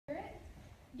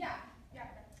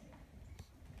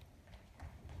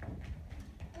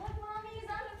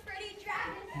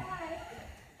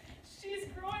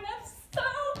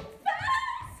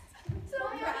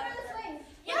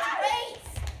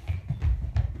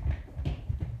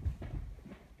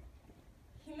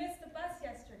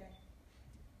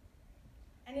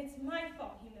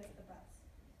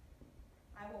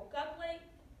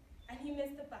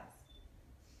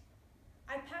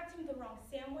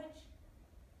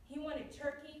wanted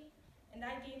turkey and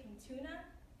I gave him tuna?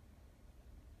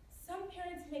 Some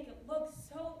parents make it look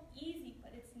so easy,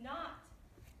 but it's not.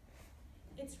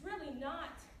 It's really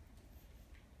not.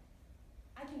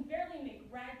 I can barely make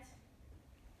rent.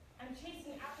 I'm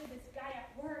chasing after this guy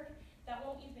at work that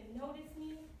won't even notice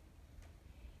me.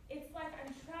 It's like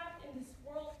I'm trapped in this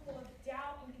world full of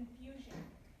doubt and confusion.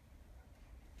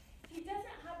 He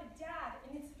doesn't have a dad,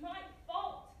 and it's my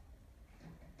fault.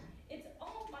 It's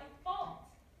all my fault.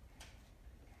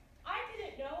 I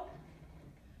didn't know.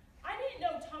 I didn't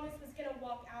know Thomas was going to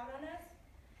walk out on us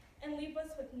and leave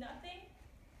us with nothing.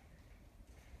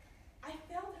 I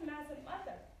failed him as a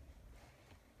mother.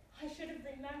 I should have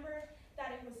remembered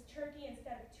that it was turkey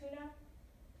instead of tuna.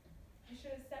 I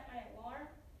should have set my alarm.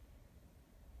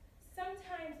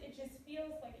 Sometimes it just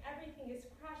feels like everything is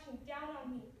crashing down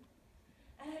on me,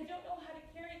 and I don't know how to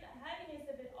carry that